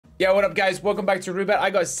Yo, what up guys? Welcome back to Roobet.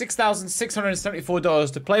 I got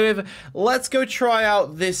 $6,674 to play with. Let's go try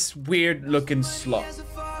out this weird looking slot.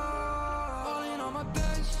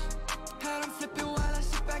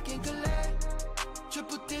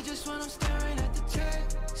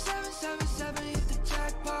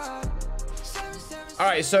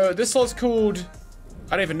 Alright, so this slot's called,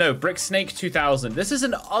 I don't even know, Brick Snake 2000. This is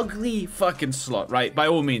an ugly fucking slot, right? By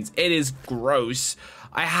all means, it is gross.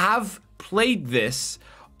 I have played this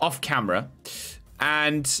off camera,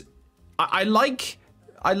 and I like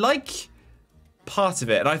part of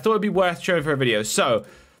it, and I thought it'd be worth showing for a video. So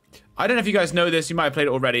I don't know if you guys know this, you might have played it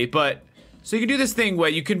already, but so you can do this thing where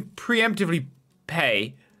you can preemptively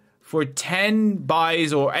pay for 10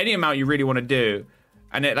 buys or any amount you really want to do,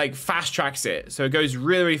 and it like fast tracks it, so it goes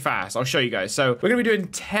really, really fast. I'll show you guys. So we're gonna be doing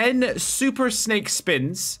 10 super snake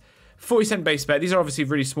spins, 40-cent base bet. These are obviously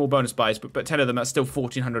really small bonus buys, but 10 of them, that's still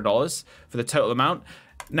 $1,400 for the total amount.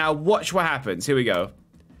 Now watch what happens. Here we go.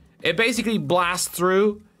 It basically blasts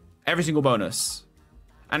through every single bonus,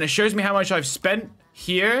 and it shows me how much I've spent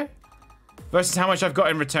here versus how much I've got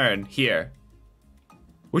in return here,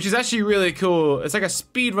 which is actually really cool. It's like a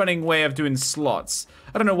speed running way of doing slots.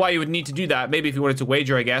 I don't know why you would need to do that. Maybe if you wanted to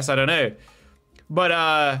wager, I guess. I don't know. But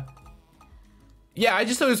yeah, I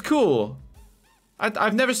just thought it was cool.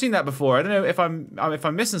 I've never seen that before. I don't know if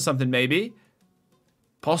I'm missing something, maybe.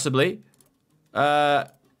 Possibly.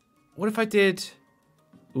 What if I did...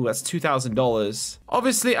 Ooh, that's $2,000.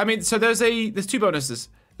 Obviously, I mean, so there's two bonuses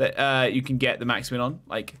that you can get the max win on.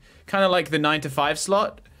 Like, kind of like the 9 to 5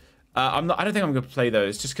 slot. I don't think I'm gonna play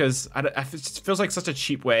those just because it feels like such a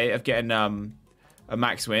cheap way of getting a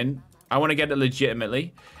max win. I want to get it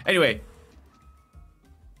legitimately. Anyway.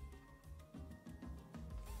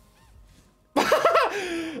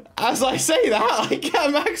 As I say that, I get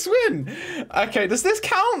a max win. Okay, does this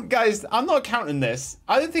count? Guys, I'm not counting this.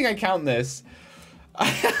 I don't think I count this.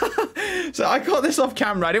 So I got this off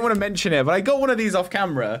camera. I didn't want to mention it, but I got one of these off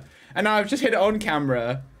camera. And now I've just hit it on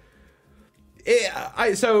camera.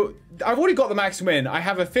 So I've already got the max win. I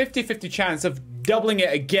have a 50-50 chance of doubling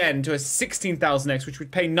it again to a 16,000x, which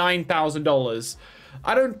would pay $9,000.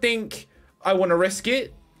 I don't think I want to risk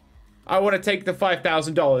it. I want to take the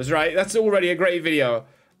 $5,000, right? That's already a great video.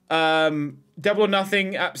 Double or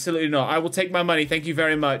nothing, absolutely not. I will take my money, thank you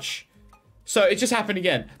very much. So it just happened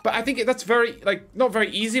again. But I think that's very, like, not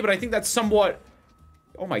very easy, but I think that's somewhat...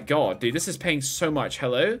 Oh my god, dude, this is paying so much.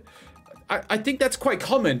 Hello? I think that's quite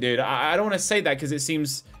common, dude. I don't want to say that because it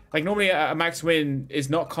seems like normally a max win is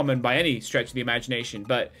not common by any stretch of the imagination,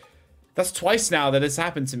 but that's twice now that this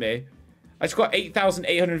happened to me. I just got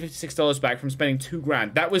 $8,856 back from spending $2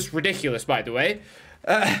 grand. That was ridiculous, by the way.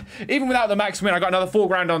 Even without the max win, I got another $4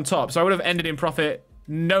 grand on top, so I would have ended in profit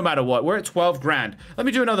no matter what. We're at 12 grand. Let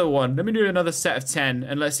me do another one. Let me do another set of 10,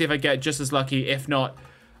 and let's see if I get just as lucky, if not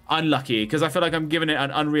unlucky, because I feel like I'm giving it an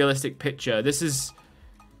unrealistic picture. This is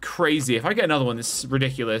crazy. If I get another one, this is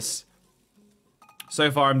ridiculous. So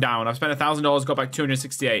far, I'm down. I've spent $1,000, got back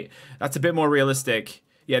 268. That's a bit more realistic.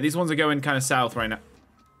 Yeah, these ones are going kind of south right now.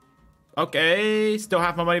 Okay, still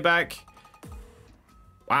half my money back.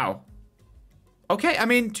 Wow. Okay, I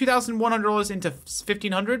mean, $2,100 into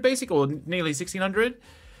 $1,500, basic, or nearly $1,600.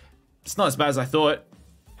 It's not as bad as I thought.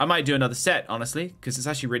 I might do another set, honestly, because it's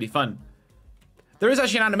actually really fun. There is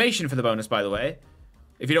actually an animation for the bonus, by the way,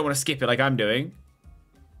 if you don't want to skip it like I'm doing.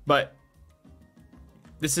 But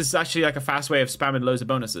this is actually like a fast way of spamming loads of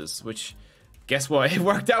bonuses, which, guess what? It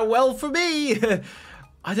worked out well for me.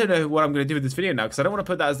 I don't know what I'm going to do with this video now, because I don't want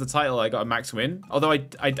to put that as the title. I got a max win, although I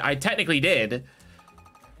technically did.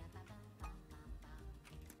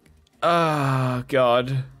 Oh,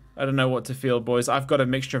 God. I don't know what to feel, boys. I've got a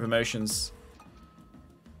mixture of emotions.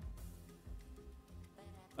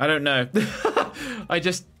 I don't know. I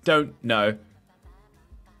just don't know.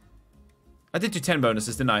 I did do 10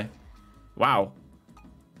 bonuses, didn't I? Wow.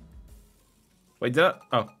 Wait, did I?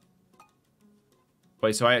 Oh.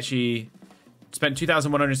 Wait, so I actually spent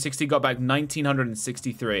 2,160, got back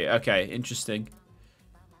 1,963. Okay, interesting.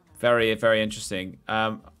 Very, very interesting.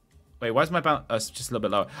 Wait, why is my balance? Oh, it's just a little bit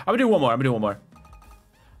lower. I'm gonna do one more. I'm gonna do one more.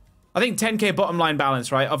 I think 10k bottom line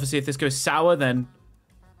balance, right? Obviously, if this goes sour, then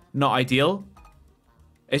not ideal.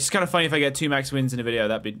 It's just kind of funny if I get 2 max wins in a video.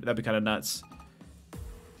 That'd be kind of nuts.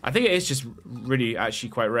 I think it is just really actually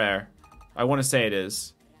quite rare. I want to say it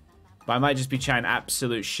is, but I might just be chatting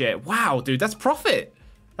absolute shit. Wow, dude, that's profit.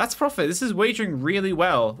 That's profit. This is wagering really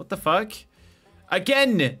well. What the fuck?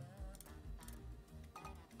 Again.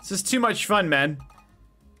 This is too much fun, man.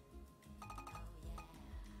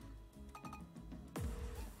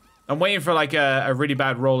 I'm waiting for like a really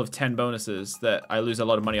bad roll of 10 bonuses that I lose a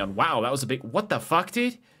lot of money on. Wow, that was a big... What the fuck,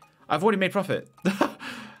 dude? I've already made profit.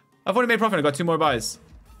 I've already made profit. I got 2 more buys.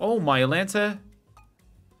 Oh, my Atlanta.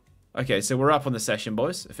 Okay, so we're up on the session,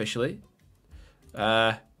 boys, officially.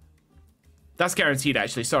 That's guaranteed,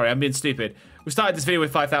 actually. Sorry, I'm being stupid. We started this video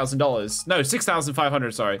with $5,000. No,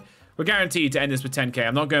 $6,500, sorry. We're guaranteed to end this with 10K.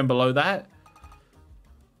 I'm not going below that.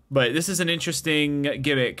 But this is an interesting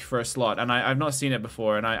gimmick for a slot, and I've not seen it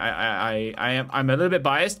before, and I'm a little bit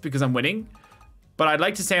biased because I'm winning, but I'd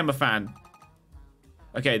like to say I'm a fan.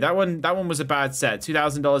 Okay, that one was a bad set.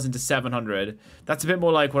 $2,000 into 700. That's a bit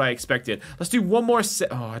more like what I expected. Let's do one more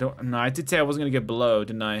set. Oh, no, I did say I wasn't gonna get below,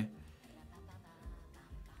 didn't I?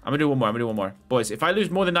 I'm gonna do one more. Boys, if I lose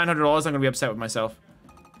more than $900, I'm gonna be upset with myself.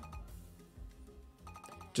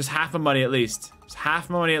 Just half my money at least. Just half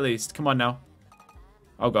my money at least. Come on now.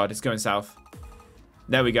 Oh god, it's going south.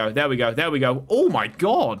 There we go. Oh my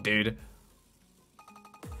god, dude.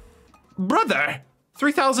 Brother!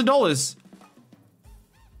 $3,000.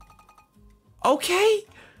 Okay.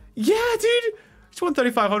 Yeah, dude. Just won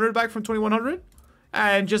 3,500 back from 2,100.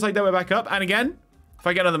 And just like that, we're back up. And again, if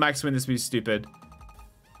I get another max win, this would be stupid.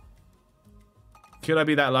 Could I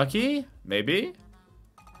be that lucky? Maybe.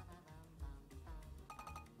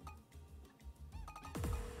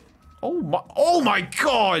 Oh my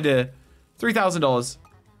god! $3,000.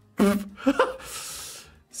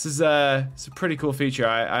 This is a pretty cool feature.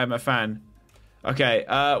 I'm a fan. Okay,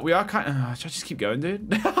 we are kind of... should I just keep going,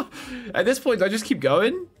 dude? At this point, do I just keep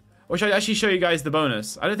going? Or should I actually show you guys the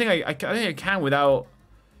bonus? I don't think I think I can without...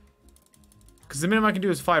 Because the minimum I can do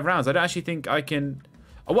is 5 rounds. I don't actually think I can...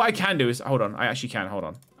 What I can do is... Hold on, I actually can. Hold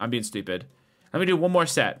on. I'm being stupid. Let me do one more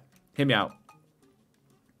set. Hear me out.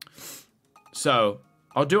 So...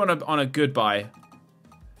 I'll do it on a good buy.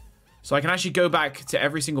 So I can actually go back to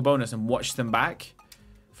every single bonus and watch them back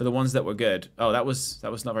for the ones that were good. Oh, that was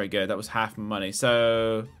not very good. That was half my money.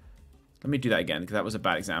 So let me do that again because that was a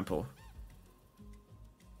bad example.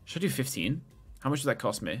 Should I do 15? How much does that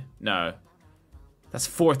cost me? No. That's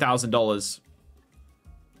 $4,000.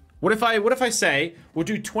 What if I say we'll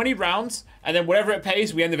do 20 rounds and then whatever it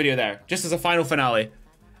pays, we end the video there. Just as a final finale.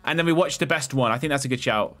 And then we watch the best one. I think that's a good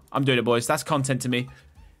shout. I'm doing it, boys. That's content to me.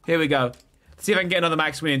 Here we go. Let's see if I can get another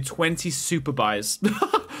max win in 20 super buys.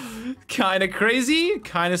 Kind of crazy,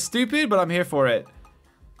 kind of stupid, but I'm here for it.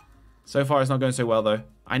 So far, it's not going so well, though.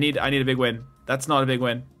 I need a big win. That's not a big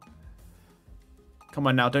win. Come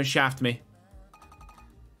on now, don't shaft me.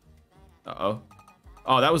 Uh-oh.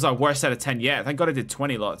 Oh, that was our worst set of 10 yet. Thank God I did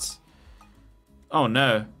 20 lots. Oh,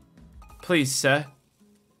 no. Please, sir.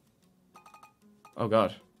 Oh,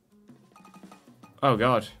 God. Oh,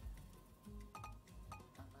 God.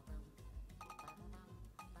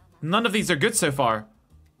 None of these are good so far.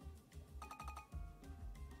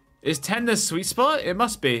 Is 10 the sweet spot? It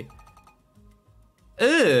must be.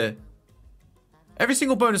 Ugh. Every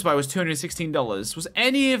single bonus buy was $216. Was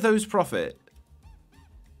any of those profit?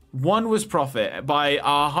 One was profit by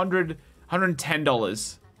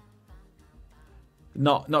 $110.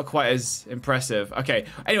 Not quite as impressive. Okay,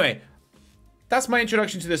 anyway. That's my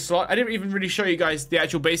introduction to this slot. I didn't even really show you guys the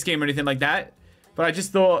actual base game or anything like that. But I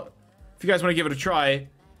just thought, if you guys want to give it a try,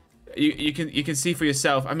 you can see for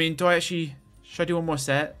yourself. I mean, should I do one more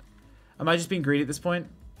set? Am I just being greedy at this point?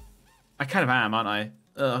 I kind of am, aren't I?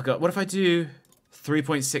 Oh god, what if I do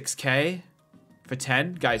 3.6k for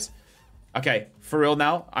 10? Guys, okay, for real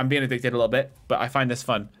now, I'm being addicted a little bit, but I find this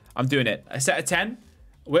fun. I'm doing it. A set of 10,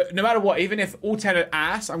 no matter what, even if all 10 are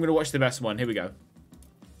ass, I'm gonna watch the best one. Here we go.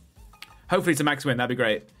 Hopefully it's a max win, that'd be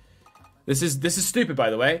great. This is stupid, by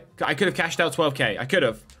the way. I could have cashed out 12k. I could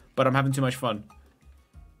have, but I'm having too much fun.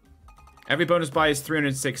 Every bonus buy is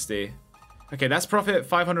 360. Okay, that's profit.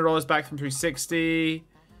 $500 back from 360.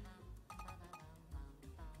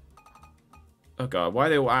 Oh god, why are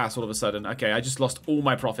they all ass all of a sudden? Okay, I just lost all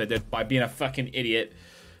my profit by being a fucking idiot.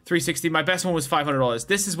 360. My best one was $500.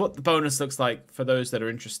 This is what the bonus looks like for those that are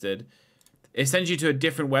interested. It sends you to a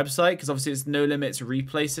different website because obviously it's no limits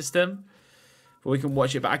replay system. But we can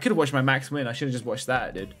watch it. But I could have watched my max win. I should have just watched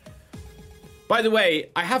that, dude. By the way,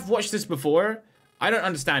 I have watched this before. I don't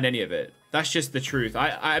understand any of it. That's just the truth.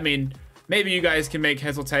 I mean, maybe you guys can make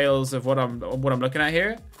heads or tails of what I'm looking at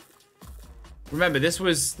here. Remember, this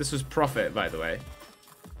was profit, by the way.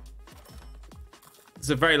 It's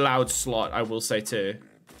a very loud slot, I will say too.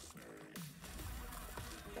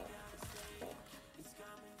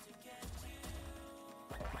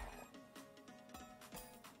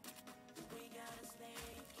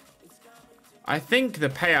 I think the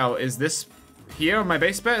payout is this here on my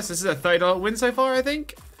base bets. This is a $30 win so far, I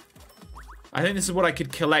think. I think this is what I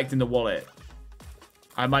could collect in the wallet.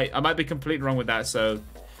 I might be completely wrong with that, so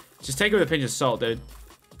just take it with a pinch of salt, dude.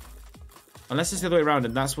 Unless it's the other way around,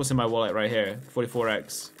 and that's what's in my wallet right here.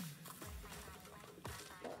 44x.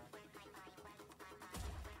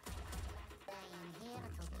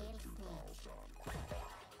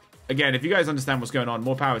 Again, if you guys understand what's going on,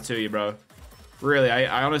 more power to you, bro. Really,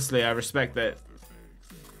 I honestly, I respect that.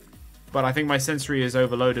 But I think my sensory is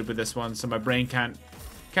overloaded with this one, so my brain can't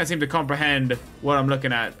seem to comprehend what I'm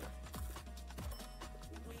looking at.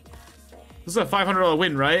 This is a $500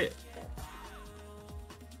 win, right?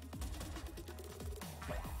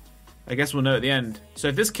 I guess we'll know at the end. So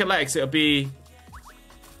if this collects, it'll be...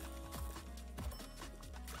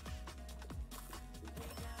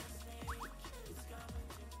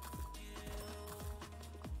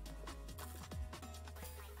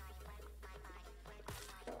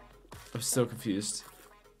 I'm so confused.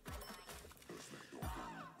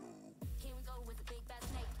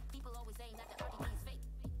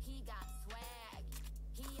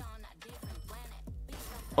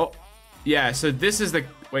 Oh, yeah, so this is the...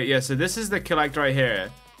 Wait, yeah, so this is the collect right here.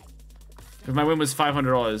 Because my win was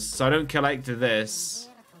 $500, so I don't collect this.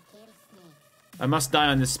 I must die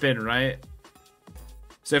on this spin, right?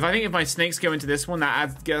 So if I think if my snakes go into this one,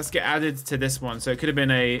 that gets added to this one. So it could have been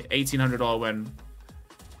a $1,800 win.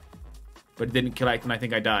 But it didn't collect, and I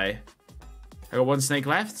think I die. I got one snake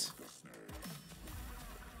left?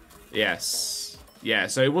 Yes. Yeah,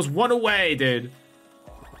 so it was one away, dude.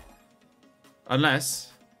 Unless...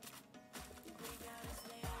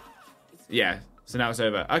 Yeah, so now it's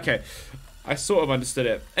over. Okay, I sort of understood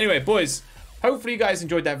it. Anyway, boys, hopefully you guys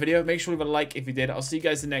enjoyed that video. Make sure to leave a like if you did. I'll see you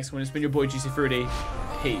guys in the next one. It's been your boy, JuicyFruityyy.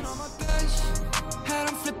 Peace.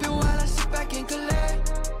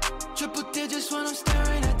 Triple digits when I'm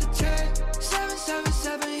staring at the check.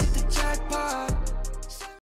 777 hit the jackpot.